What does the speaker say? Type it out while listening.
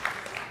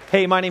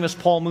Hey, my name is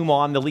Paul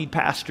Mumaw. I'm the lead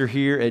pastor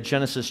here at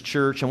Genesis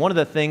Church. And one of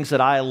the things that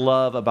I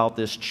love about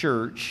this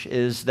church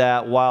is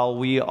that while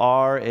we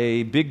are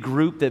a big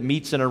group that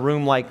meets in a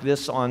room like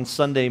this on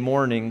Sunday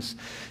mornings,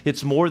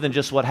 it's more than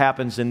just what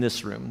happens in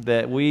this room.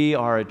 That we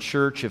are a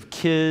church of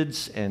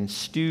kids and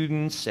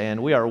students,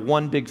 and we are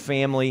one big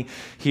family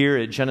here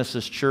at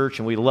Genesis Church,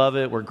 and we love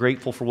it. We're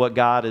grateful for what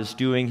God is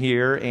doing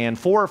here. And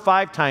 4 or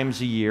 5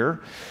 times a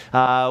year,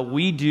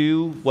 we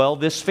do,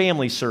 this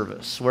family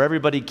service where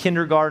everybody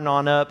kindergarten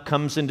on up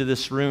comes into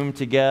this room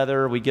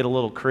together. We get a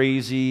little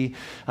crazy.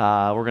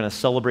 We're going to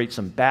celebrate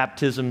some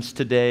baptisms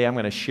today. I'm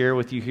going to share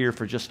with you here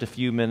for just a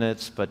few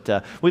minutes,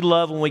 but we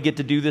love when we get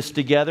to do this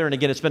together. And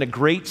again, it's been a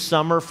great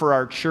summer for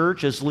our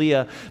church. As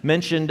Leah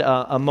mentioned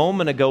a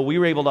moment ago, we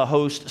were able to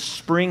host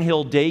Spring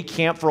Hill Day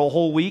Camp for a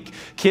whole week.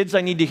 Kids,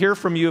 I need to hear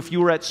from you if you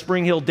were at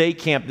Spring Hill Day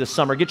Camp this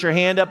summer. Get your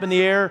hand up in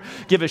the air.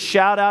 Give a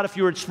shout out if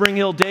you were at Spring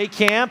Hill Day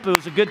Camp. It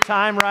was a good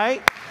time,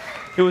 right?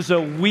 It was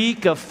a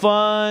week of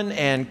fun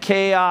and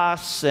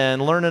chaos and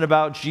learning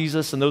about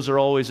Jesus, and those are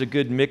always a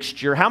good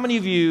mixture. How many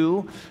of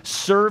you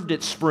served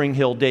at Spring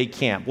Hill Day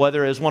Camp,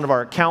 whether as one of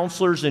our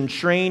counselors in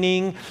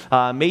training,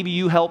 maybe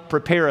you helped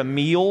prepare a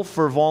meal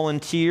for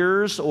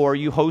volunteers, or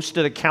you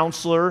hosted a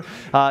counselor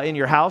in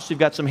your house? We've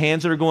got some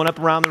hands that are going up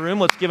around the room.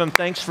 Let's give them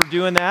thanks for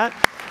doing that,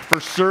 for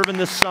serving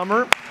this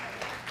summer.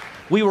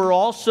 We were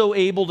also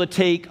able to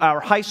take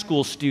our high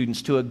school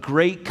students to a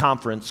great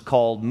conference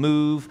called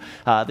MOVE.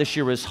 This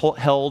year was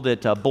held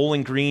at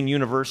Bowling Green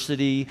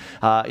University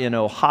in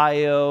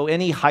Ohio.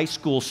 Any high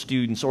school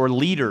students or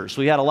leaders?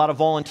 We had a lot of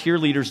volunteer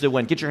leaders that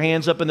went. Get your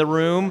hands up in the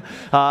room.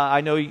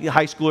 I know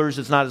high schoolers,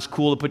 it's not as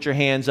cool to put your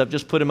hands up.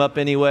 Just put them up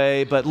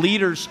anyway. But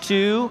leaders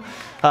too.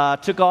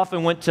 Took off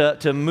and went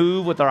to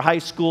MOVE with our high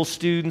school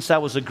students.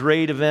 That was a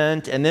great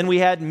event. And then we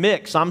had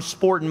Mix. I'm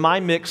sporting my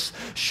Mix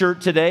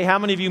shirt today. How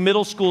many of you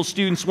middle school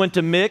students went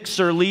to Mix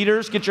or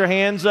leaders? Get your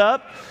hands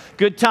up.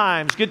 Good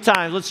times, good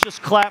times. Let's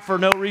just clap for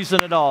no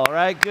reason at all,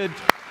 right? Good.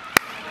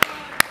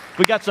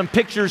 We got some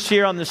pictures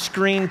here on the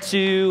screen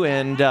too.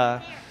 And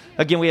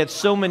again, we had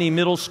so many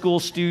middle school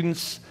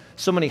students,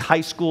 so many high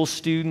school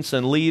students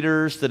and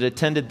leaders that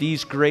attended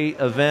these great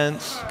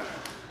events.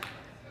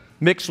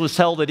 Mix was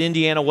held at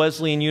Indiana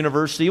Wesleyan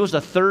University. It was the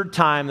 3rd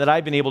time that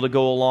I've been able to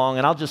go along,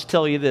 and I'll just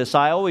tell you this.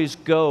 I always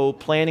go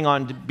planning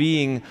on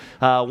being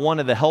one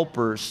of the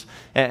helpers,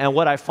 and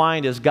what I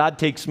find is God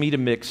takes me to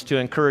Mix to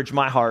encourage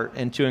my heart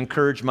and to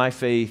encourage my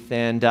faith,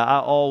 and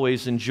I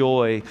always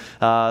enjoy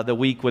the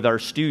week with our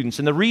students.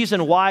 And the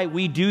reason why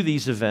we do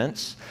these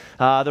events,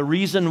 the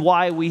reason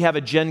why we have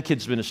a Gen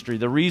Kids ministry,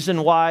 the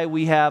reason why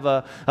we have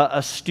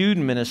a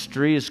student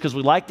ministry is because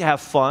we like to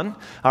have fun,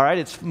 all right?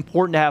 It's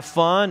important to have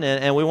fun,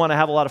 and we want to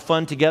have a lot of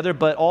fun together,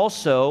 but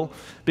also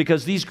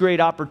because these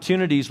great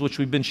opportunities, which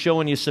we've been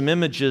showing you some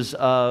images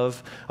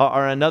of,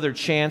 are another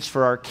chance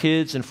for our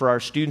kids and for our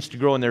students to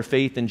grow in their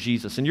faith in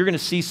Jesus. And you're going to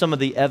see some of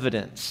the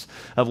evidence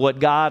of what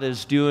God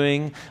is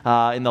doing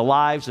in the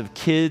lives of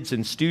kids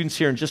and students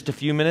here in just a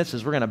few minutes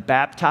as we're going to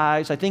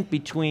baptize. I think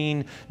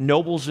between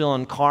Noblesville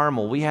and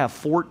Carmel, we have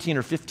 14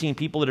 or 15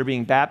 people that are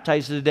being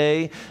baptized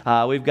today.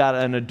 We've got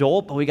an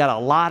adult, but we got a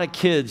lot of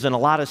kids and a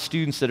lot of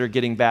students that are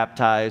getting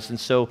baptized. And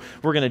so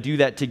we're going to do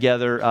that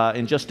together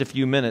in just a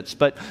few minutes.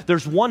 But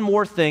there's one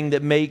more thing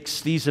that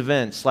makes these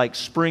events like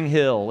Spring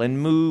Hill and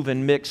MOVE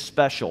and Mix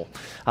special.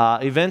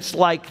 Events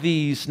like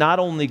these not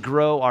only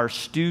grow our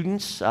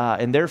students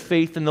and their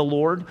faith in the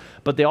Lord,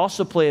 but they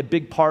also play a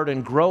big part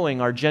in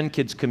growing our Gen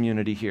Kids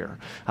community here.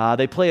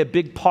 They play a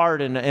big part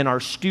in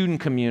our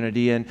student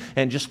community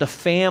and just the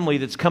family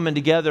that's coming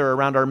together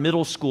around our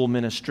middle school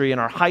ministry and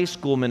our high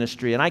school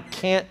ministry. And I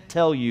can't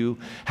tell you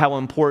how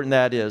important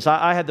that is.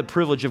 I had the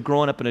privilege of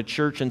growing up in a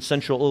church in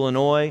central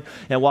Illinois,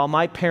 and while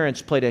my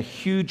parents played a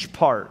huge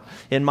part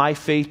in my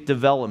faith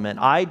development,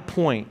 I'd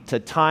point to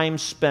time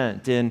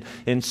spent in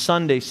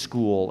Sunday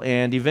school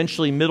and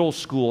eventually middle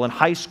school and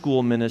high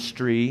school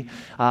ministry.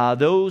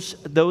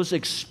 Those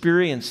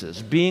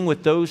experiences, being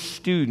with those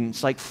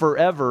students, like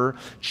forever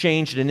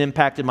changed and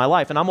impacted my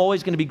life. And I'm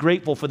always going to be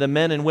grateful for the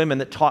men and women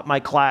that taught my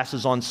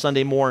classes on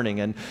Sunday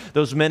morning and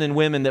those men and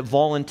women that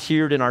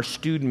volunteered in our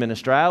student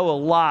ministry. I owe a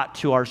lot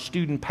to our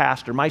student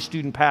pastor, my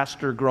student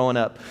pastor growing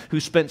up, who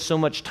spent so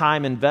much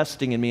time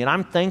investing in me. And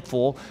I'm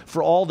thankful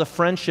for all the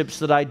friendships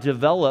that I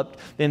developed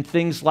in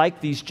things like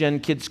these Gen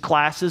Kids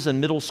classes in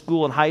middle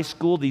school and high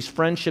school, these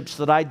friendships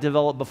that I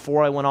developed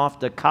before I went off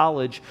to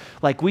college.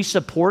 Like, we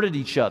supported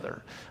each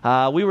other.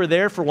 We were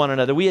there for one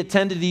another. We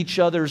attended each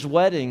other's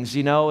weddings,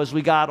 as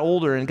we got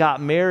older and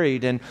got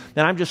married. And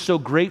I'm just so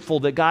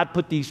grateful that God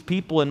put these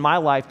people in my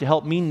life to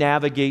help me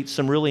navigate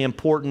some really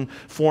important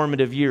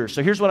formative years.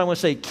 So here's what I want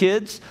to say.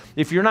 Kids,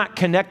 if you're not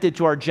connected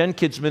to our Gen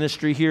Kids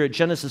ministry here at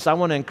Genesis, I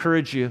want to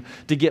encourage you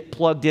to get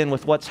plugged in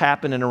with what's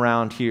happening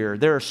around here.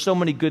 There are so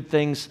many good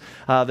things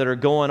that are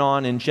going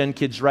on in Gen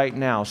Kids right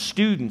now.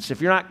 Students,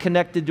 if you're not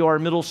connected to our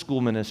middle school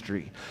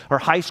ministry or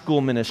high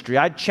school ministry,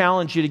 I'd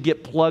challenge you to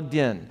get plugged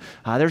in.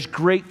 There's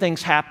great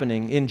things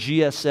happening in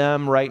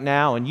GSM right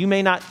now, and you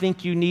may not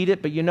think you need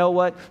it, but you know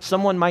what?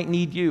 Someone might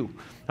need you.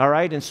 All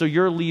right, and so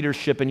your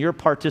leadership and your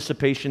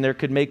participation there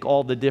could make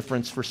all the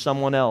difference for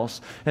someone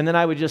else. And then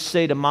I would just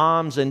say to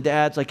moms and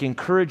dads, like,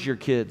 encourage your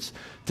kids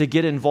to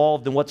get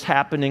involved in what's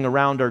happening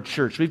around our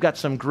church. We've got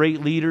some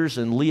great leaders,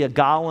 and Leah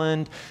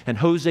Golland and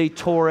Jose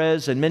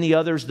Torres and many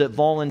others that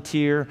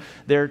volunteer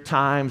their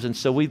times. And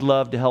so we'd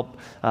love to help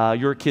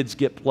your kids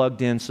get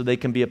plugged in so they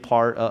can be a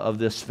part of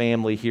this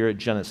family here at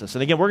Genesis.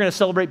 And again, we're going to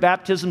celebrate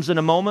baptisms in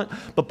a moment.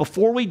 But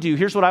before we do,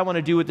 here's what I want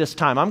to do at this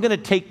time. I'm going to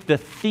take the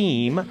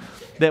theme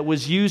that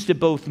was used to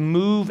both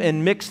move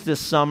and mix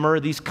this summer,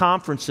 these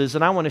conferences,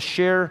 and I want to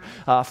share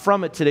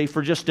from it today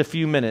for just a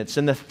few minutes.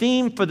 And the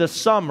theme for the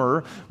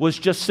summer was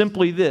just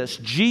simply this: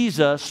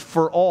 Jesus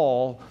for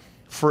all,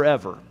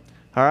 forever.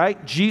 All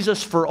right?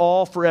 Jesus for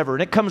all, forever.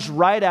 And it comes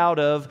right out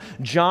of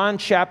John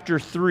chapter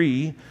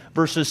 3,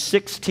 verses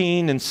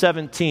 16 and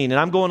 17. And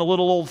I'm going a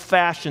little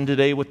old-fashioned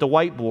today with the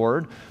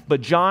whiteboard,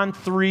 but John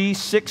 3,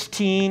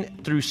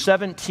 16 through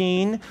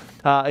 17,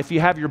 if you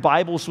have your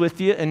Bibles with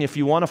you and if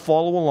you want to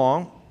follow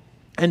along.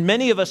 And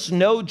many of us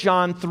know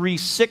John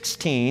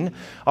 3:16,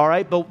 all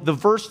right, but the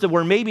verse that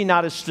we're maybe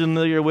not as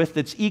familiar with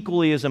that's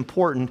equally as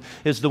important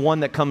is the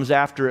one that comes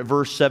after it,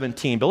 verse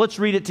 17. But let's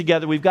read it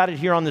together. We've got it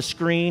here on the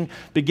screen,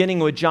 beginning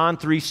with John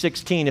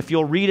 3:16. If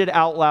you'll read it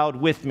out loud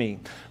with me.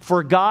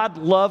 For God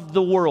loved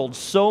the world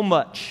so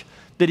much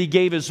that he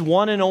gave his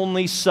one and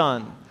only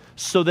Son,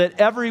 so that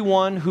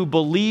everyone who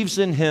believes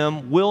in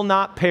him will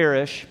not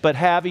perish, but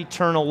have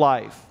eternal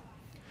life.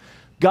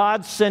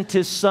 God sent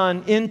his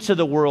Son into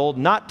the world,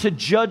 not to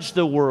judge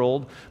the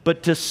world,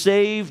 but to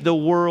save the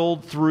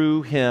world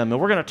through him.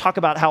 And we're going to talk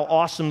about how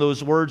awesome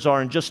those words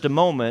are in just a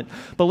moment.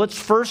 But let's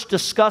first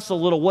discuss a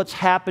little what's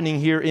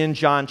happening here in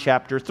John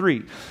chapter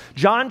 3.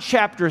 John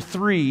chapter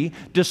 3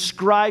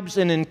 describes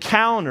an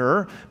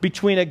encounter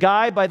between a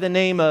guy by the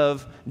name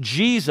of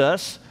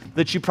Jesus,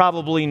 that you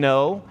probably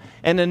know,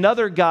 and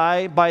another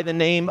guy by the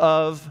name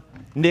of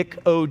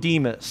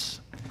Nicodemus.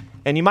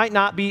 And you might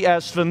not be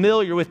as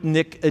familiar with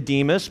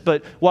Nicodemus,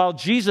 but while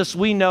Jesus,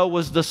 we know,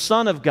 was the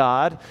Son of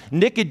God,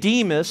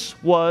 Nicodemus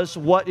was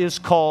what is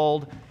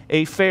called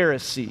a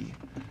Pharisee.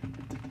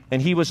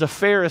 And he was a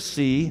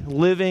Pharisee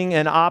living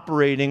and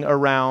operating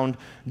around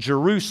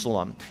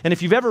Jerusalem. And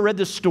if you've ever read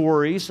the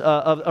stories,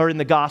 or in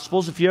the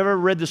Gospels, if you've ever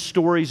read the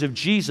stories of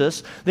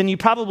Jesus, then you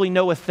probably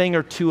know a thing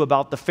or two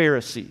about the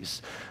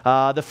Pharisees.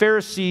 The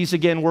Pharisees,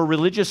 again, were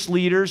religious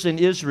leaders in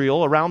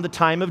Israel around the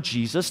time of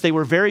Jesus. They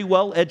were very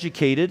well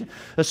educated,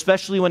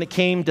 especially when it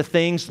came to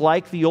things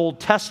like the Old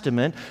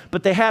Testament,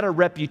 but they had a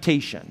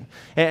reputation.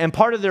 And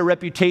part of their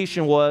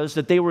reputation was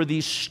that they were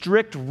these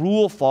strict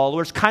rule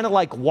followers, kind of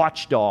like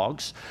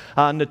watchdogs,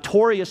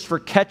 notorious for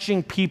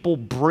catching people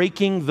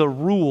breaking the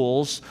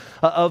rules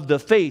of the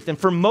faith. And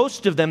for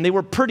most of them, they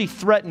were pretty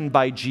threatened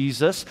by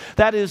Jesus.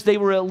 That is, they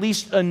were at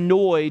least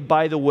annoyed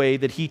by the way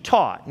that he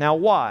taught. Now,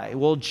 why?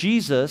 Well,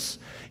 Jesus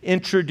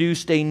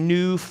introduced a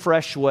new,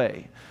 fresh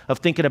way of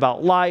thinking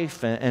about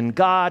life and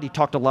God. He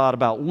talked a lot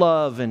about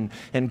love and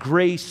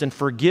grace and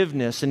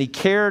forgiveness. And he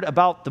cared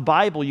about the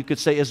Bible, you could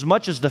say, as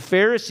much as the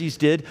Pharisees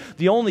did.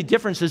 The only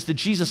difference is that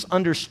Jesus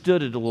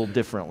understood it a little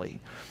differently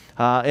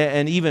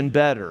and even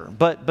better.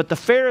 But the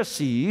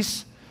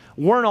Pharisees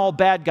weren't all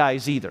bad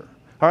guys either.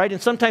 All right,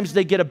 and sometimes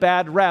they get a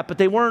bad rap, but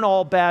they weren't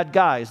all bad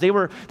guys. They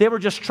were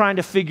just trying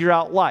to figure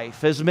out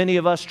life, as many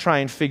of us try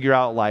and figure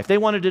out life. They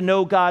wanted to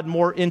know God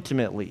more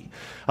intimately.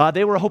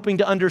 They were hoping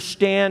to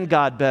understand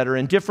God better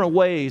in different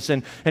ways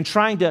and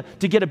trying to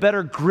get a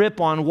better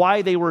grip on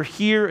why they were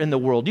here in the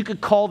world. You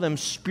could call them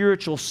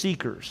spiritual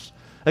seekers.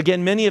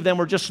 Again, many of them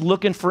were just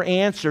looking for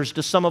answers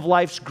to some of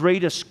life's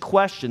greatest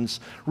questions,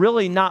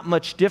 really not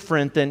much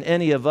different than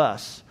any of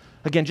us.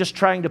 Again, just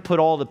trying to put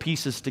all the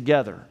pieces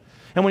together.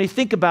 And when you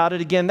think about it,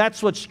 again,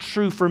 that's what's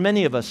true for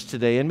many of us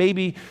today, and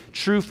maybe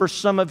true for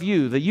some of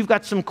you, that you've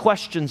got some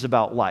questions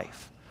about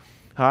life.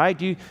 All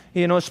right, you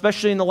know,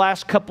 especially in the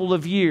last couple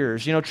of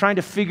years, you know, trying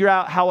to figure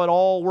out how it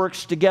all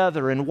works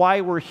together and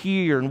why we're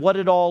here and what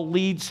it all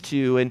leads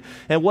to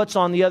and what's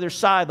on the other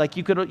side. Like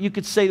you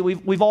could say that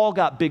we've all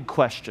got big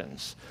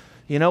questions.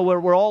 You know,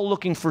 we're all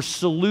looking for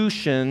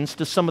solutions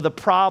to some of the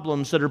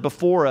problems that are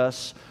before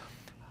us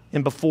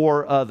and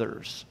before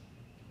others.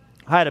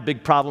 I had a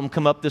big problem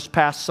come up this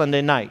past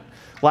Sunday night.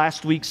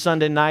 Last week,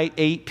 Sunday night,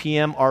 8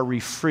 p.m., our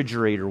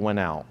refrigerator went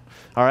out.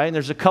 All right, and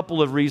there's a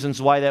couple of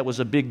reasons why that was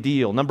a big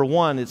deal. Number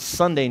one, it's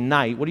Sunday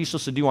night. What are you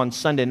supposed to do on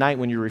Sunday night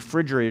when your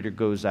refrigerator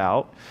goes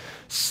out?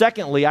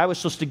 Secondly, I was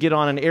supposed to get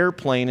on an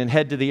airplane and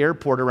head to the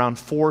airport around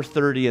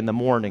 4:30 in the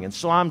morning, and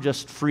so I'm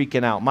just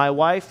freaking out. My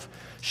wife,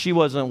 she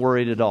wasn't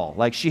worried at all.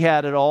 Like, she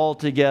had it all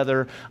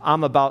together.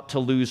 I'm about to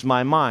lose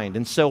my mind.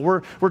 And so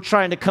we're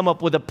trying to come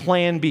up with a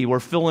plan B. We're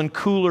filling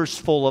coolers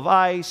full of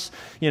ice.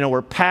 You know,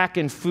 we're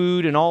packing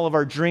food and all of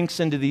our drinks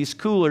into these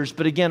coolers.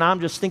 But again, I'm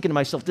just thinking to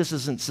myself, this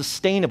isn't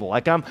sustainable.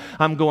 Like,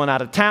 I'm going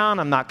out of town.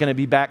 I'm not going to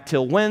be back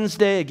till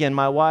Wednesday. Again,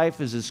 my wife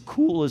is as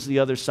cool as the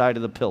other side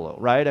of the pillow,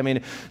 right? I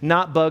mean,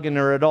 not bugging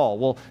her at all.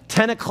 Well,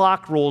 10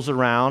 o'clock rolls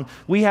around.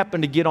 We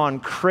happen to get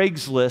on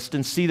Craigslist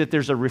and see that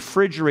there's a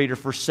refrigerator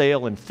for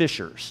sale in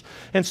Fisher. answers.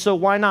 And so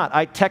why not?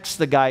 I text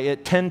the guy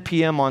at 10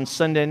 p.m. on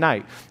Sunday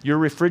night, "Your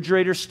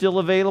refrigerator still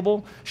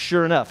available?"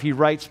 Sure enough, he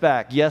writes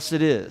back, "Yes,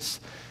 it is."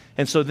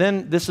 And so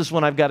then this is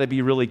when I've got to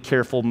be really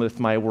careful with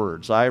my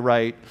words. I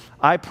write,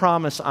 "I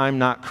promise I'm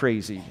not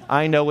crazy.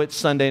 I know it's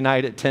Sunday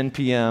night at 10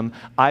 p.m.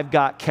 I've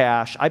got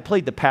cash. I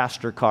played the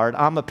pastor card.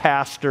 I'm a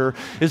pastor.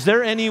 Is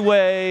there any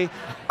way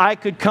I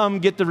could come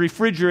get the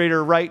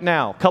refrigerator right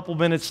now?" A couple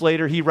minutes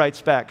later, he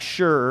writes back,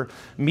 "Sure,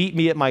 meet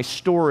me at my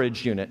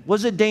storage unit."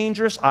 Was it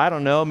dangerous? I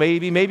don't know.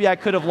 Maybe I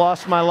could have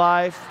lost my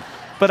life.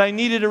 But I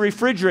needed a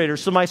refrigerator.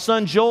 So my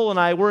son Joel and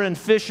I, we're in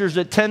Fishers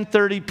at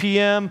 10:30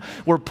 p.m.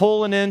 We're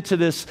pulling into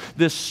this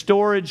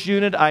storage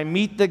unit. I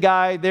meet the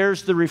guy.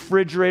 There's the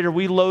refrigerator.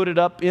 We load it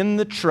up in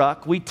the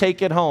truck. We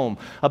take it home.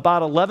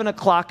 About 11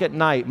 o'clock at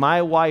night,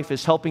 my wife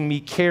is helping me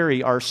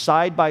carry our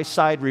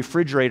side-by-side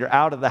refrigerator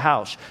out of the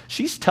house.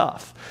 She's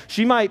tough.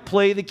 She might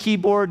play the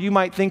keyboard. You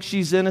might think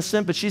she's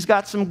innocent, but she's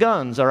got some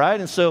guns, all right?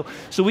 And so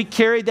we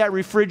carried that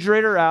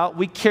refrigerator out.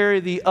 We carry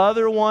the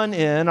other one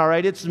in, all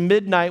right? It's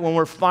midnight when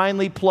we're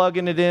finally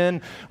plugging it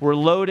in. We're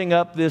loading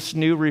up this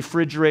new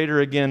refrigerator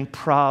again.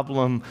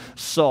 Problem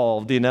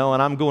solved, and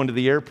I'm going to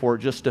the airport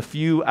just a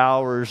few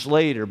hours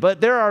later. But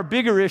there are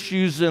bigger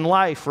issues in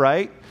life,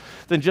 right,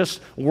 than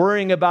just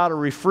worrying about a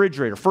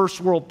refrigerator.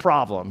 First world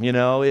problem,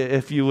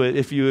 if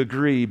you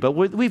agree. But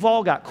we've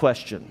all got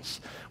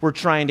questions we're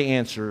trying to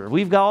answer.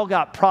 We've all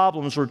got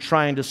problems we're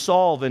trying to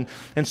solve. And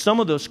some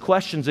of those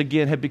questions,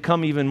 again, have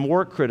become even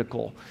more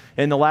critical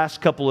in the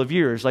last couple of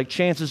years. Like,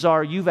 chances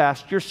are you've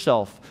asked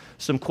yourself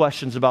some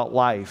questions about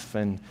life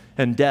and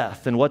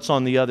death and what's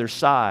on the other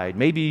side.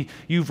 Maybe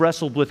you've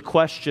wrestled with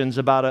questions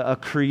about a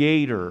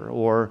creator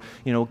or,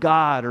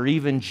 God or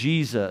even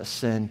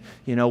Jesus and,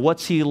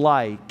 what's he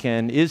like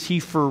and is he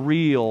for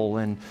real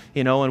and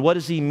what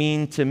does he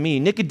mean to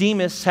me?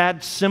 Nicodemus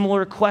had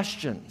similar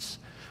questions.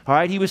 All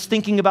right, he was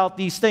thinking about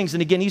these things.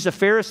 And again, he's a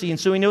Pharisee, and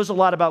so he knows a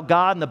lot about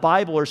God and the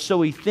Bible, or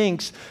so he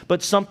thinks,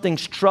 but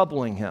something's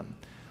troubling him.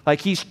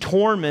 Like he's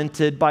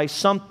tormented by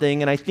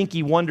something, and I think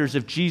he wonders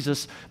if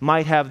Jesus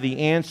might have the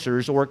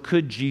answers, or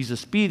could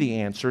Jesus be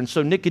the answer? And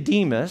so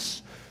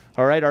Nicodemus,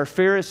 all right, our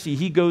Pharisee,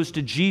 he goes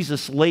to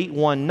Jesus late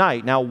one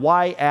night. Now,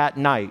 why at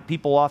night?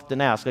 People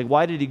often ask, like,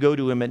 why did he go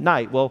to him at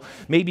night? Well,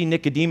 maybe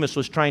Nicodemus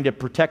was trying to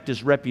protect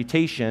his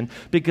reputation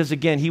because,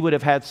 again, he would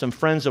have had some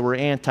friends that were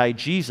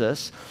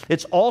anti-Jesus.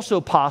 It's also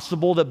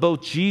possible that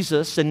both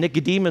Jesus and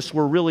Nicodemus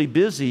were really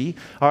busy,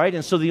 all right,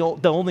 and so the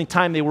only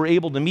time they were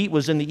able to meet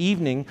was in the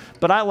evening.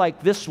 But I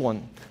like this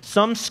one.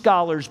 Some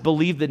scholars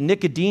believe that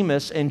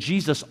Nicodemus and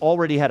Jesus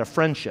already had a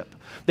friendship.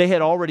 They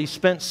had already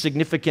spent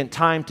significant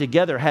time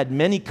together, had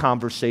many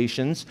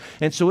conversations,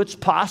 and so it's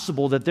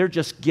possible that they're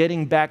just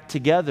getting back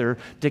together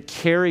to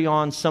carry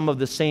on some of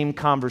the same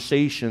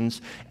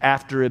conversations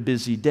after a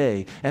busy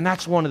day. And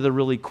that's one of the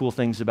really cool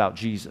things about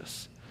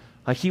Jesus.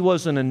 Like, he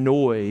wasn't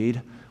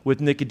annoyed with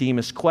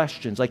Nicodemus'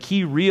 questions. Like,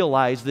 he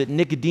realized that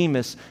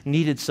Nicodemus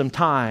needed some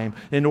time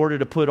in order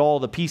to put all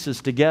the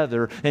pieces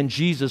together, and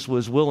Jesus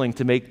was willing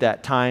to make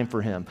that time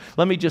for him.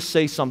 Let me just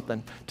say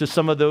something to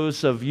some of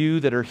those of you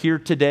that are here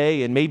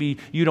today, and maybe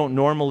you don't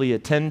normally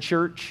attend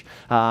church.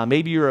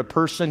 Maybe you're a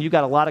person, you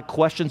got a lot of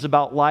questions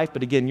about life,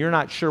 but again, you're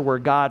not sure where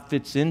God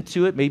fits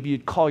into it. Maybe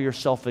you'd call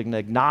yourself an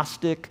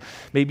agnostic.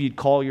 Maybe you'd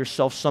call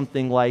yourself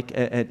something like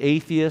an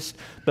atheist,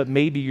 but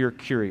maybe you're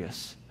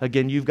curious.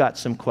 Again, you've got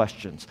some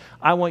questions.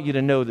 I want you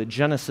to know that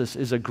Genesis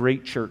is a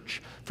great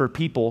church for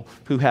people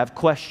who have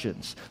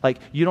questions. Like,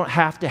 you don't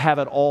have to have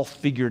it all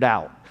figured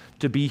out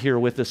to be here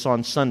with us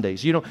on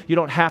Sundays. You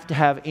don't have to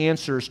have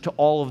answers to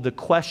all of the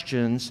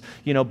questions,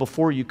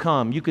 before you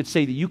come. You could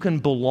say that you can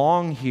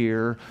belong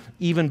here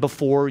even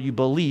before you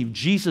believe.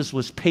 Jesus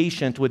was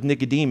patient with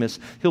Nicodemus.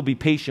 He'll be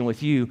patient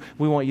with you.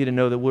 We want you to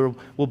know that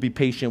we'll be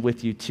patient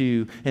with you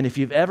too. And if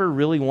you've ever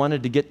really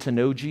wanted to get to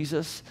know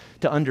Jesus,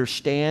 to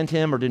understand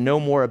him or to know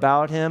more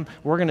about him,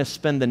 we're going to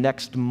spend the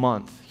next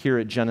month here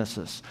at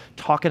Genesis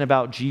talking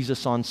about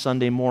Jesus on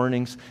Sunday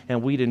mornings,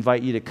 and we'd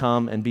invite you to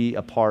come and be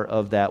a part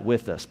of that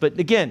with us. But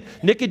again,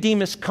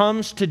 Nicodemus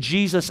comes to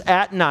Jesus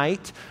at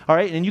night, all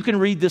right, and you can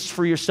read this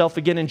for yourself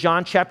again in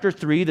John chapter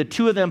 3. The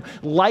two of them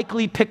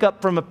likely pick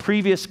up from a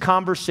previous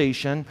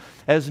conversation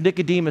as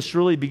Nicodemus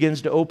really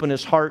begins to open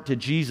his heart to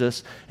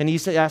Jesus, and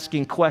he's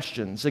asking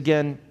questions.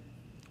 Again,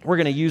 we're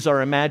going to use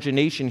our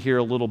imagination here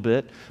a little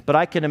bit, but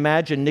I can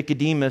imagine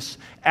Nicodemus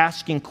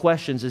asking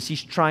questions as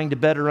he's trying to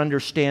better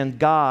understand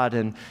God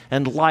and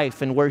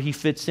life and where he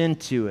fits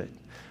into it.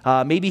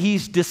 Maybe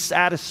he's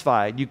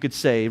dissatisfied, you could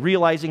say,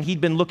 realizing he'd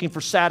been looking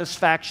for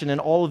satisfaction in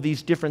all of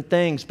these different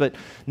things, but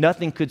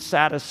nothing could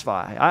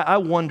satisfy. I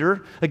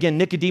wonder, again,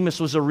 Nicodemus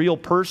was a real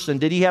person.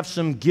 Did he have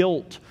some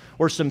guilt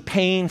or some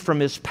pain from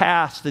his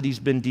past that he's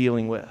been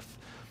dealing with?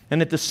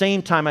 And at the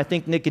same time, I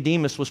think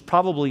Nicodemus was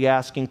probably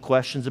asking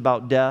questions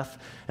about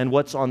death and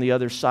what's on the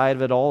other side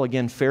of it all.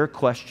 Again, fair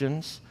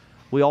questions.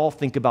 We all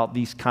think about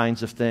these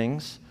kinds of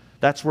things.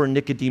 That's where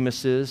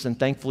Nicodemus is, and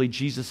thankfully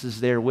Jesus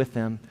is there with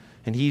him,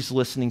 and he's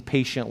listening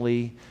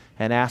patiently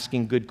and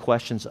asking good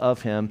questions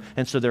of him.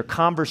 And so their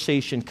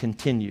conversation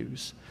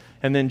continues.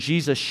 And then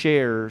Jesus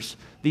shares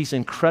these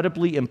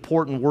incredibly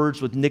important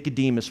words with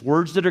Nicodemus,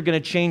 words that are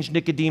going to change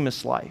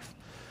Nicodemus' life,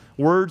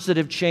 words that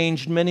have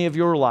changed many of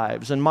your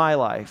lives and my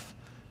life,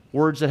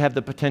 words that have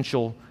the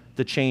potential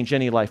to change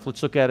any life.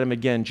 Let's look at them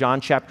again.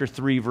 John chapter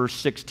 3, verse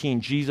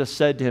 16. Jesus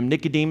said to him,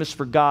 Nicodemus,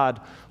 for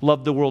God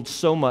loved the world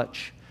so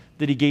much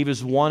that he gave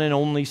his one and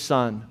only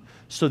Son,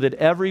 so that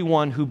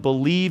everyone who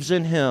believes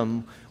in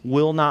him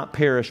will not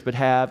perish but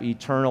have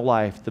eternal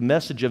life. The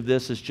message of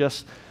this is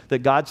just that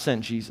God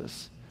sent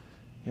Jesus.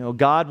 You know,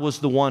 God was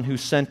the one who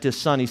sent his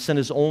Son. He sent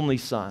his only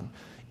Son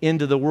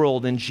into the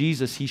world. And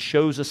Jesus, he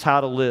shows us how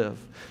to live.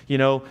 You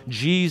know,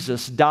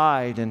 Jesus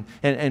died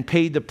and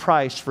paid the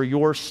price for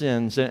your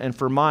sins and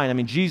for mine. I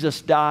mean,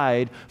 Jesus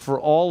died for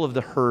all of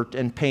the hurt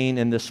and pain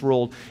in this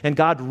world. And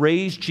God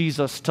raised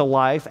Jesus to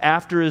life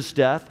after his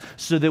death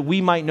so that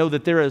we might know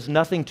that there is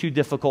nothing too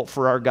difficult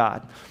for our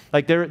God.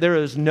 Like there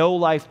is no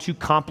life too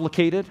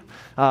complicated.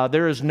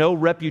 There is no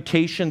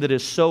reputation that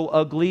is so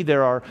ugly.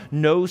 There are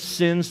no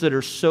sins that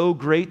are so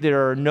great.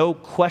 There are no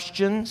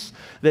questions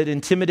that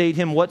intimidate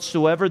him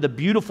whatsoever. The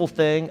beautiful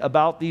thing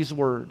about these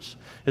words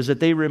is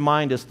that they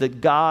remind us that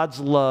God's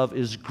love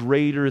is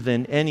greater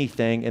than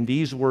anything. And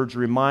these words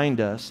remind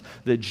us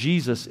that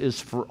Jesus is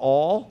for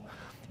all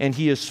and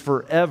he is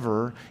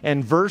forever.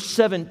 And verse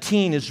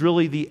 17 is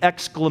really the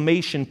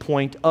exclamation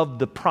point of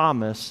the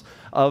promise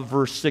of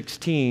verse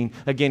 16.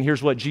 Again,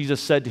 here's what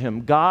Jesus said to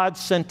him. God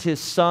sent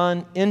his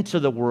Son into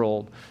the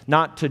world,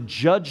 not to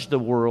judge the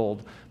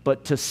world,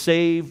 but to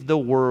save the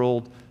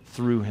world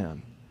through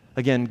him.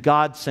 Again,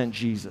 God sent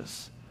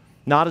Jesus,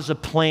 not as a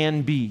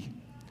plan B.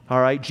 All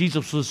right,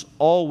 Jesus was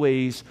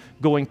always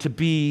going to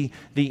be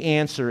the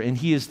answer, and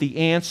he is the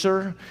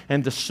answer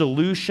and the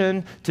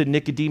solution to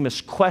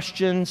Nicodemus'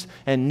 questions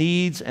and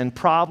needs and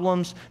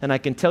problems. And I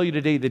can tell you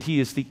today that he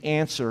is the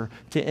answer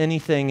to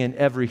anything and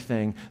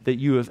everything that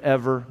you have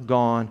ever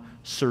gone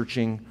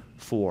searching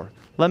for.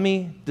 Let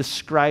me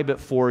describe it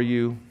for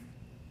you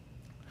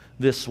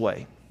this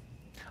way.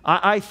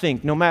 I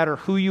think no matter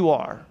who you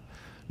are,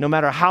 no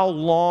matter how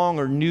long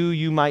or new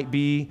you might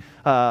be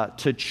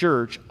to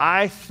church,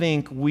 I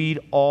think we'd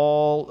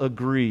all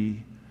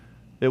agree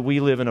that we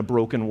live in a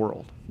broken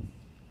world.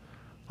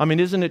 I mean,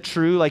 isn't it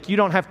true? Like, you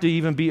don't have to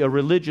even be a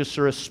religious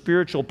or a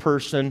spiritual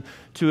person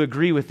to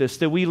agree with this,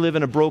 that we live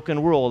in a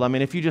broken world. I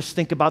mean, if you just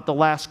think about the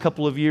last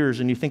couple of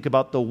years and you think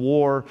about the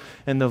war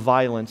and the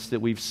violence that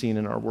we've seen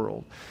in our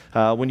world,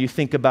 when you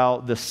think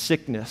about the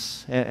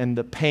sickness and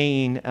the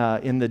pain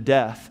in the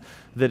death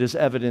that is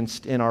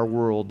evidenced in our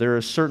world. There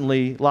is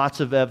certainly lots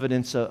of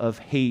evidence of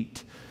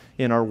hate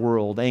in our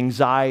world,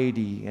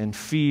 anxiety and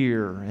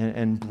fear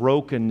and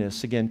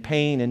brokenness, again,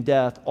 pain and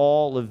death,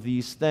 all of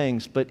these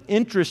things. But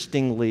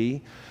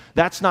interestingly,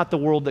 that's not the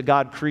world that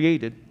God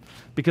created,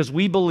 because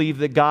we believe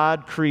that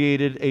God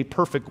created a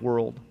perfect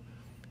world,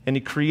 and he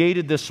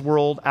created this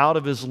world out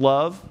of his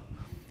love.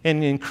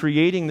 And in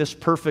creating this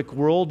perfect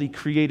world, he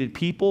created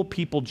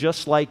people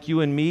just like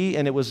you and me.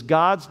 And it was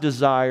God's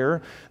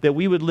desire that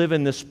we would live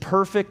in this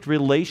perfect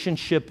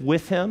relationship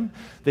with him,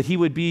 that he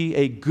would be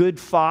a good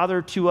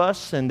father to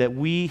us, and that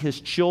we,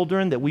 his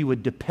children, that we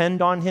would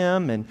depend on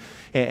him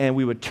and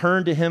we would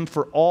turn to him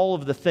for all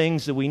of the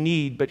things that we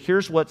need. But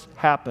here's what's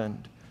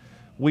happened.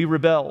 We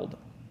rebelled.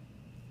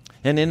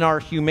 And in our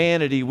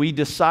humanity, we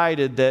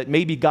decided that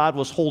maybe God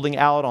was holding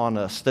out on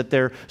us, that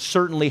there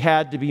certainly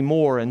had to be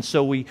more. And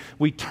so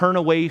we turn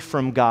away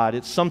from God.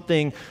 It's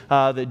something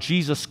that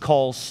Jesus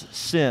calls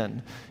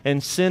sin.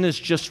 And sin is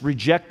just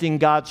rejecting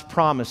God's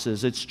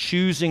promises. It's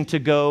choosing to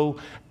go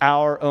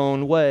our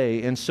own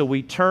way. And so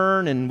we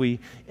turn and we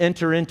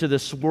enter into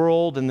this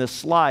world and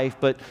this life.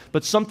 But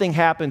something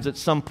happens at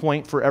some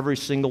point for every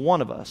single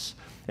one of us.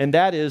 And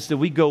that is that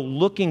we go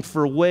looking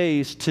for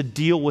ways to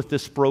deal with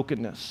this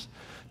brokenness,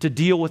 to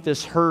deal with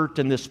this hurt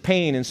and this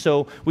pain. And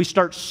so we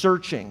start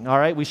searching, all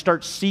right? We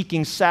start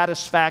seeking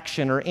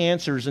satisfaction or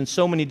answers in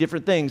so many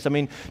different things. I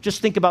mean, just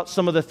think about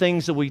some of the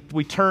things that we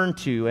turn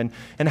to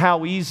and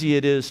how easy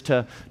it is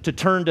to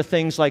turn to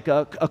things like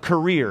a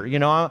career. You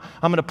know,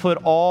 I'm going to put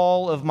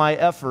all of my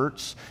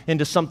efforts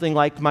into something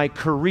like my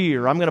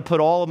career. I'm going to put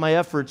all of my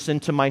efforts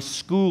into my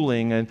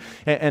schooling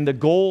and the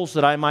goals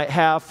that I might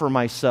have for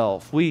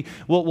myself.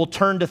 We'll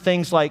turn to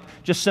things like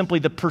just simply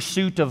the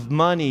pursuit of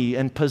money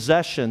and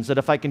possessions, that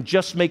if I can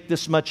just make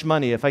this much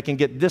money, if I can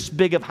get this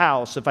big of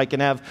house, if I can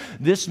have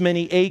this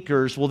many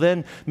acres, well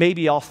then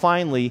maybe I'll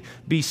finally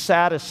be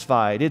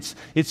satisfied. It's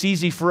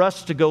easy for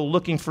us to go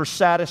looking for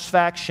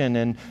satisfaction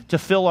and to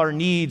fill our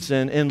needs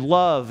in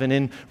love and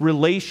in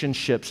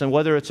relationships. And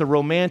whether it's a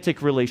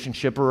romantic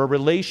relationship or a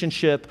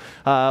relationship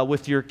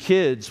with your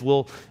kids,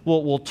 we'll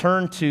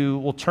turn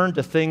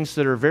to things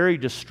that are very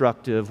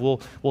destructive.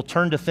 We'll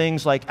turn to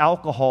things like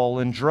alcohol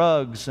and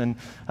drugs, and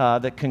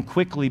that can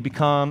quickly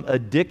become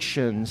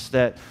addictions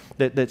that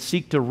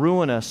seek to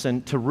ruin us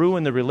and to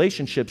ruin the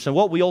relationships. And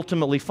what we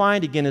ultimately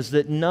find, again, is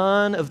that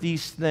none of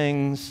these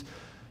things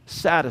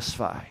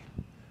satisfy.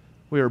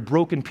 We are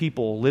broken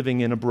people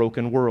living in a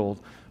broken world.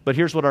 But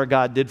here's what our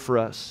God did for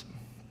us.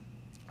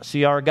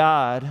 See, our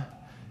God,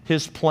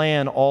 his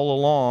plan all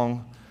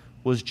along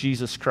was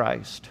Jesus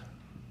Christ.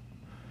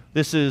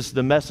 This is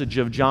the message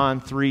of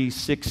John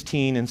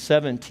 3:16 and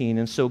 17.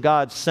 And so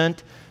God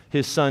sent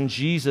his son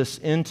Jesus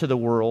into the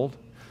world,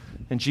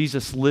 and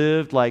Jesus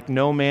lived like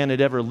no man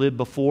had ever lived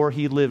before.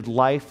 He lived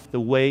life the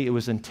way it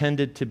was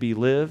intended to be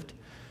lived.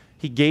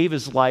 He gave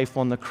his life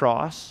on the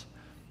cross,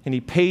 and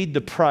he paid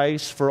the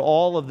price for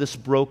all of this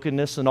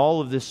brokenness and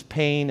all of this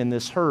pain and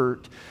this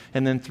hurt.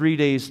 And then 3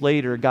 days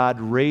later, God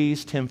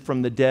raised him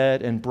from the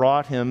dead and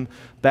brought him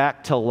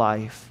back to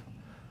life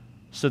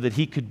so that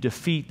he could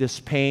defeat this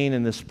pain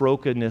and this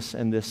brokenness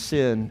and this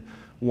sin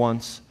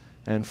once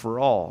and for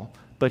all.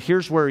 But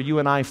here's where you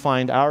and I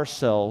find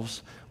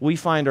ourselves. We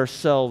find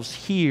ourselves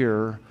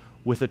here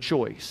with a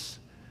choice.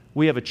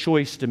 We have a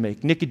choice to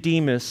make.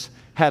 Nicodemus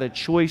had a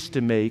choice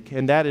to make,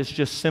 and that is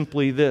just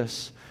simply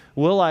this.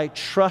 Will I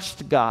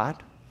trust God,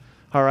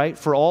 all right,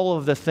 for all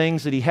of the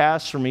things that he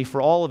has for me,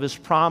 for all of his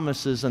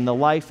promises and the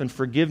life and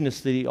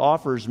forgiveness that he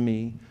offers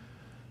me?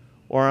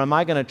 Or am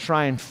I going to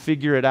try and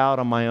figure it out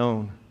on my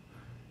own?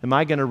 Am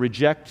I going to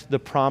reject the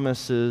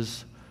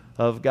promises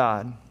of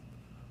God?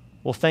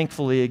 Well,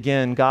 thankfully,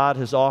 again, God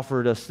has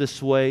offered us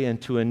this way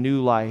into a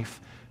new life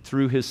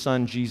through his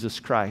son, Jesus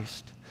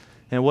Christ.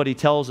 And what he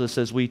tells us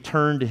as we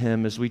turn to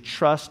him, as we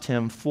trust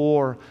him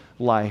for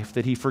life,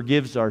 that he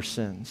forgives our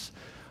sins,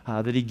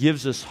 that he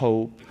gives us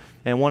hope.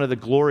 And one of the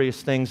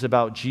glorious things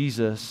about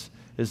Jesus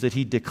is that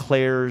he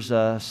declares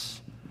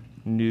us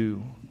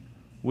new.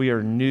 We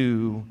are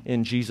new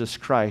in Jesus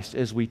Christ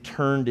as we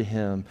turn to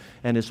him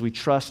and as we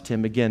trust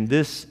him. Again,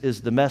 this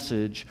is the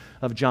message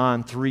of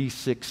John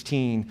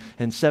 3:16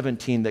 and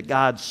 17, that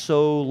God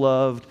so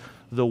loved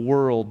the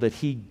world that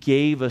he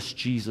gave us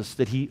Jesus,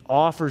 that he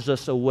offers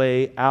us a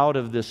way out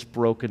of this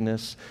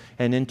brokenness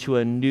and into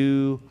a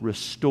new,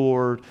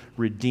 restored,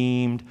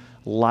 redeemed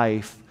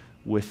life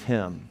with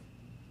him.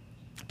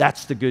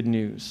 That's the good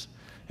news.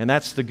 And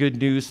that's the good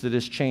news that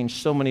has changed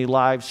so many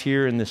lives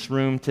here in this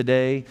room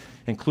today,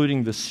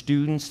 including the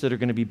students that are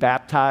going to be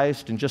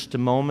baptized in just a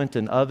moment,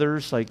 and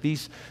others. Like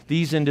these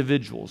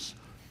individuals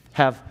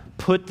have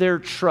put their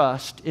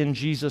trust in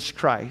Jesus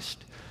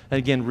Christ, and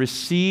again,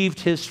 received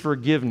his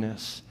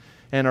forgiveness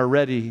and are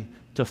ready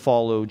to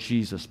follow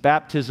Jesus.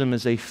 Baptism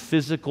is a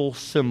physical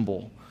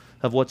symbol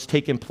of what's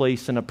taken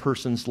place in a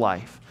person's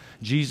life.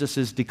 Jesus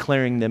is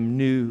declaring them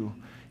new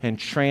and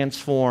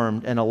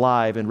transformed and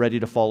alive and ready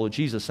to follow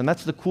Jesus. And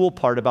that's the cool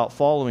part about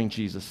following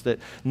Jesus, that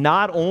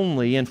not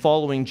only in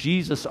following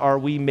Jesus are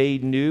we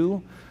made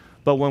new,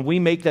 but when we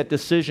make that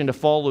decision to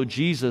follow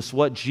Jesus,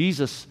 what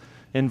Jesus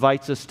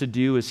invites us to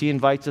do is he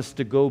invites us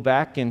to go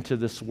back into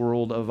this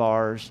world of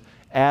ours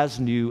as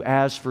new,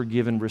 as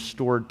forgiven,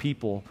 restored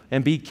people,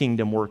 and be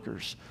kingdom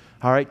workers,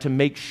 all right, to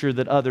make sure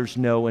that others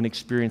know and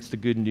experience the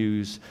good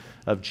news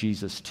of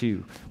Jesus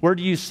too. Where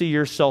do you see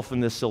yourself in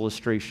this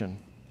illustration?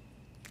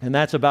 And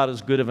that's about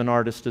as good of an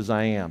artist as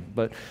I am.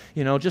 But,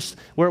 just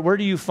where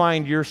do you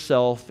find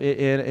yourself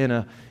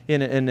in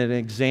an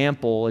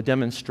example, a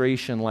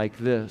demonstration like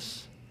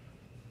this?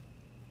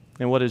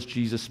 And what does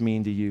Jesus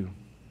mean to you?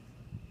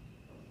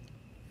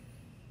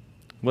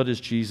 What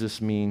does Jesus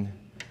mean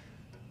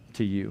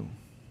to you?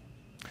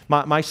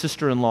 My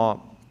sister-in-law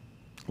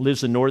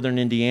lives in northern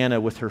Indiana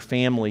with her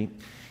family,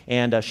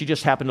 and she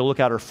just happened to look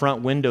out her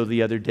front window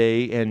the other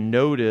day and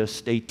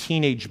noticed a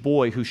teenage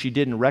boy who she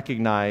didn't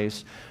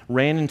recognize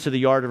ran into the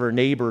yard of her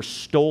neighbor,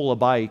 stole a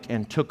bike,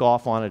 and took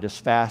off on it as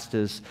fast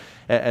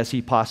as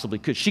he possibly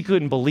could. She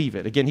couldn't believe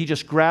it. Again, he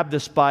just grabbed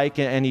this bike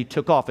and he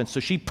took off. And so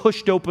she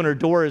pushed open her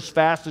door as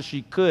fast as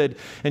she could,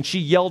 and she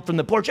yelled from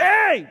the porch,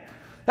 "Hey,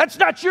 that's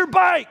not your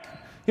bike!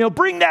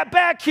 Bring that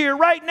back here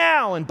right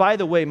now." And by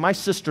the way, my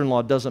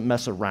sister-in-law doesn't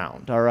mess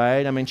around, all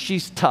right? I mean,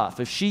 she's tough.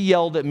 If she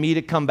yelled at me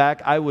to come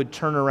back, I would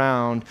turn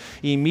around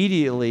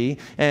immediately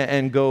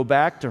and go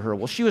back to her.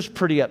 Well, she was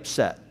pretty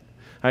upset.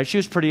 All right, she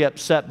was pretty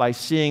upset by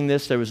seeing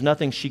this. There was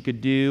nothing she could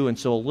do, and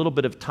so a little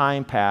bit of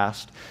time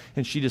passed,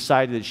 and she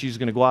decided that she was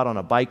going to go out on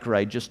a bike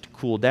ride just to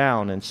cool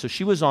down. And so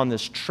she was on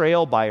this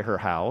trail by her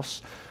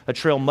house, a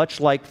trail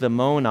much like the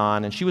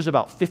Monon, and she was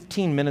about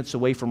 15 minutes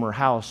away from her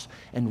house,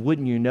 and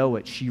wouldn't you know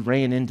it, she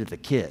ran into the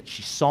kid.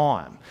 She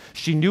saw him.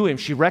 She knew him.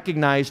 She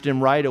recognized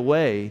him right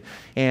away,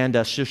 and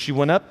so she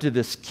went up to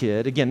this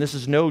kid. Again, this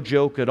is no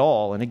joke at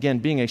all, and again,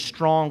 being a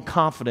strong,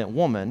 confident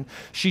woman,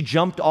 she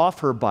jumped off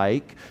her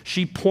bike.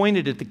 She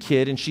pointed at the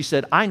kid, and she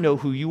said, "I know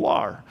who you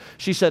are."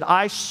 She said,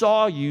 "I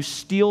saw you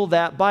steal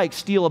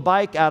a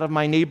bike out of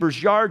my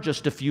neighbor's yard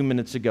just a few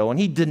minutes ago." And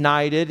he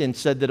denied it and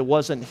said that it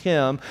wasn't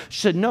him. She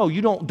said, "No,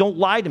 you don't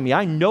lie to me.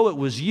 I know it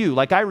was you.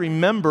 Like, I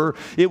remember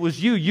it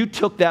was you. You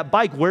took that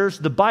bike. Where's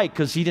the bike?"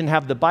 Because he didn't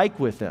have the bike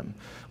with him.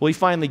 Well, he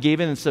finally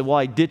gave in and said, "Well,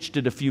 I ditched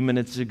it a few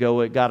minutes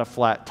ago. It got a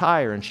flat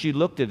tire." And she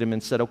looked at him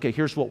and said, "Okay,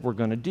 here's what we're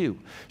going to do."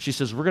 She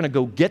says, "We're going to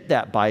go get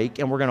that bike,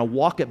 and we're going to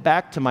walk it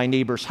back to my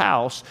neighbor's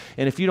house.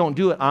 And if you don't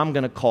do it, I'm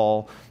going to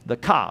call the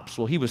cops."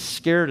 Well, he was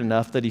scared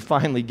enough that he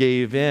finally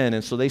gave in,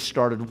 and so they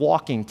started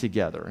walking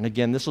together. And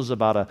again, this was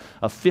about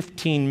a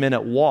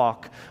 15-minute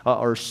walk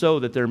or so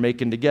that they're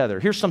making together.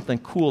 Here's something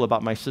cool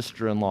about my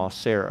sister-in-law,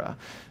 Sarah.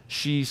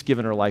 she's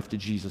given her life to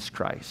Jesus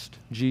Christ.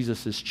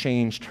 Jesus has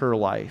changed her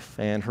life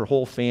and her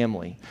whole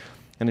family.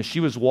 And as she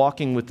was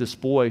walking with this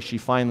boy, she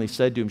finally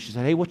said to him, she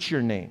said, "Hey, what's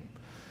your name?"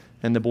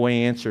 And the boy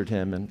answered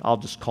him, and I'll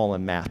just call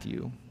him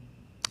Matthew.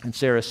 And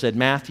Sarah said,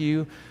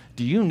 "Matthew,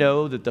 do you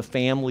know that the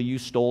family you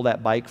stole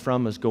that bike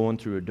from is going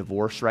through a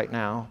divorce right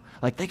now?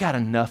 Like, they got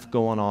enough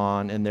going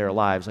on in their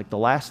lives. Like, the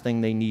last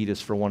thing they need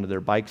is for one of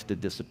their bikes to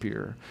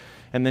disappear."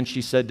 And then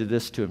she said to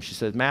him, she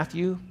said,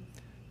 "Matthew,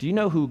 do you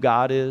know who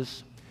God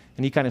is?"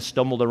 And he kind of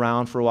stumbled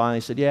around for a while, and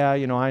he said, "Yeah,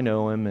 I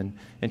know him."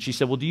 And she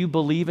said, "Well, do you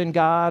believe in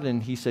God?"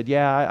 And he said,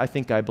 "Yeah, I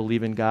think I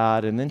believe in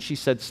God." And then she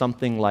said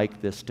something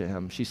like this to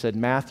him. She said,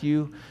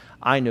 "Matthew,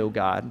 I know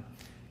God.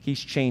 He's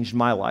changed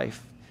my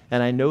life.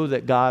 And I know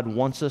that God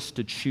wants us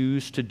to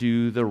choose to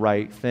do the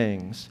right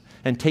things.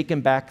 And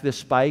taking back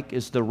this bike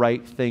is the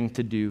right thing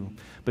to do.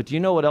 But do you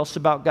know what else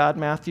about God,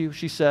 Matthew?"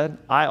 She said,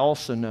 "I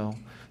also know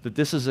that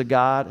this is a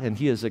God, and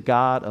He is a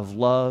God of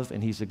love,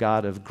 and He's a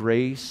God of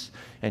grace,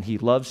 and He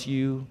loves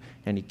you,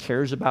 and He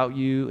cares about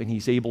you, and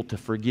He's able to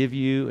forgive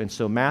you. And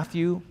so,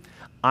 Matthew,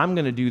 I'm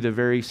going to do the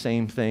very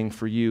same thing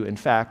for you. In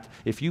fact,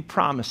 if you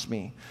promise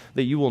me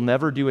that you will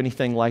never do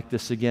anything like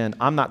this again,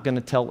 I'm not going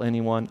to tell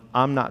anyone.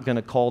 I'm not going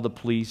to call the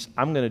police.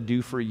 I'm going to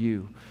do for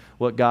you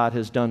what God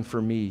has done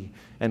for me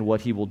and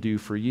what He will do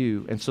for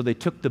you." And so they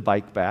took the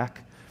bike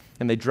back,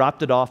 and they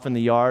dropped it off in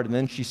the yard. And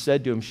then she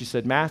said to him, she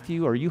said,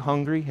 "Matthew, are you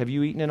hungry? Have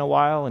you eaten in a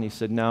while?" And he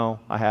said, "No,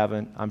 I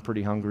haven't. I'm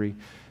pretty hungry."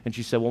 And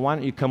she said, "Well, why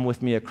don't you come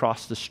with me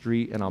across the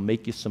street and I'll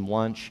make you some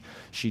lunch?"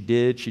 She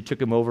did. She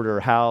took him over to her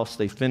house.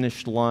 They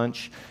finished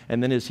lunch.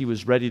 And then as he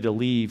was ready to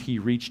leave, he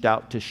reached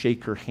out to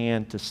shake her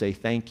hand to say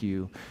thank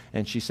you.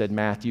 And she said,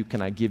 "Matthew,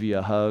 can I give you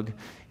a hug?"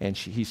 And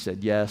he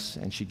said yes.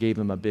 And she gave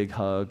him a big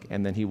hug.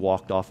 And then he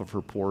walked off of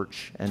her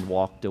porch and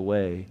walked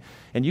away.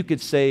 And you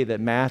could say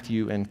that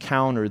Matthew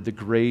encountered the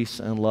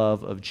grace and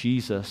love of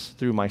Jesus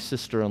through my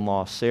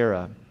sister-in-law,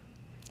 Sarah.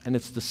 And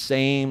it's the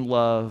same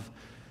love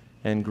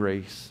and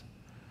grace.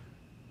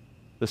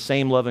 The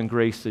same love and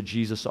grace that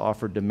Jesus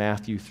offered to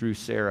Matthew through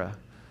Sarah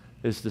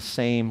is the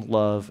same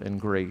love and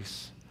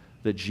grace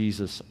that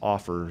Jesus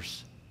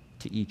offers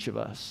to each of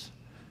us.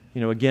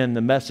 Again,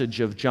 the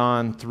message of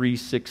John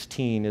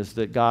 3:16 is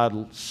that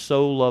God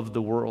so loved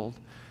the world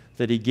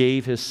that He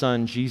gave His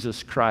Son,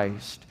 Jesus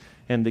Christ.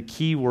 And the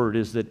key word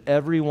is that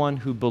everyone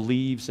who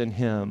believes in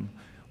Him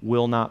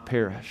will not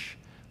perish,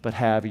 but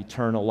have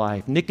eternal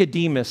life.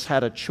 Nicodemus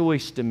had a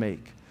choice to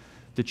make,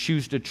 to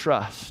choose to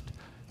trust,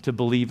 to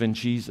believe in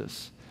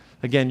Jesus.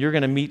 Again, you're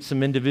going to meet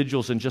some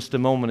individuals in just a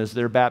moment as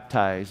they're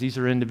baptized. These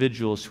are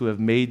individuals who have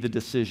made the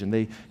decision.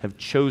 They have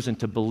chosen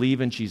to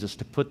believe in Jesus,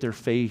 to put their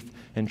faith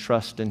and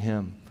trust in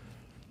Him.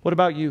 What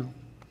about you?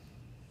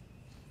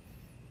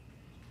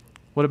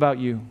 What about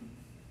you?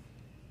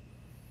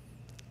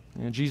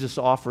 Jesus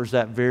offers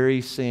that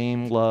very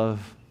same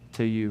love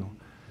to you.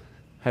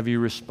 Have you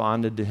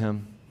responded to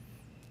Him?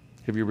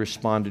 Have you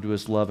responded to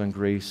His love and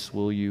grace?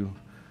 Will you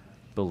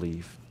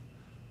believe?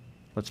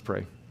 Let's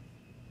pray.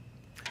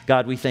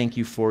 God, we thank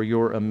You for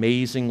Your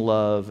amazing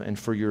love and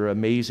for Your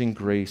amazing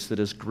grace that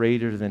is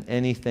greater than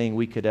anything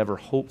we could ever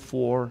hope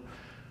for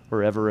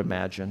or ever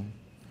imagine.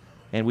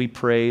 And we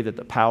pray that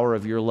the power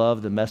of Your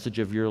love, the message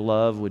of Your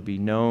love would be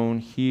known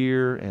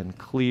here and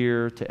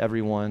clear to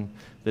everyone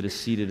that is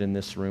seated in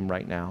this room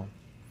right now.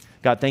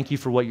 God, thank You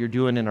for what You're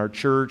doing in our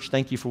church.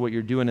 Thank You for what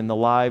You're doing in the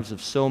lives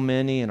of so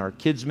many, in our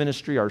kids'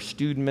 ministry, our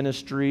student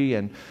ministry,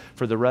 and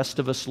for the rest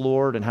of us,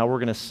 Lord, and how we're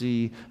going to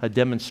see a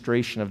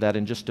demonstration of that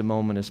in just a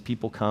moment as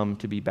people come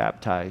to be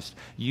baptized.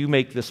 You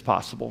make this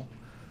possible.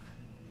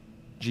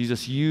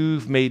 Jesus,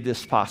 You've made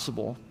this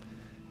possible,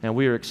 and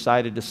we are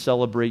excited to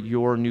celebrate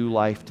Your new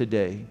life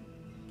today.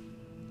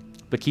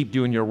 But keep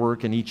doing Your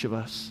work in each of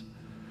us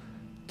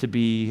to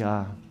be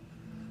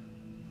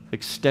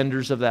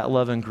extenders of that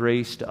love and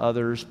grace to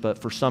others, but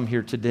for some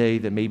here today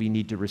that maybe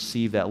need to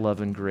receive that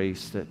love and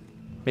grace, that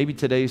maybe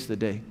today's the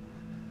day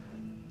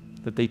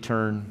that they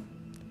turn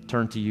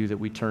to You, that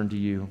we turn to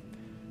You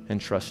and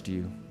trust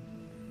You.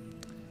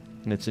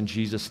 And it's in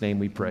Jesus' name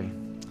we pray.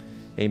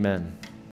 Amen.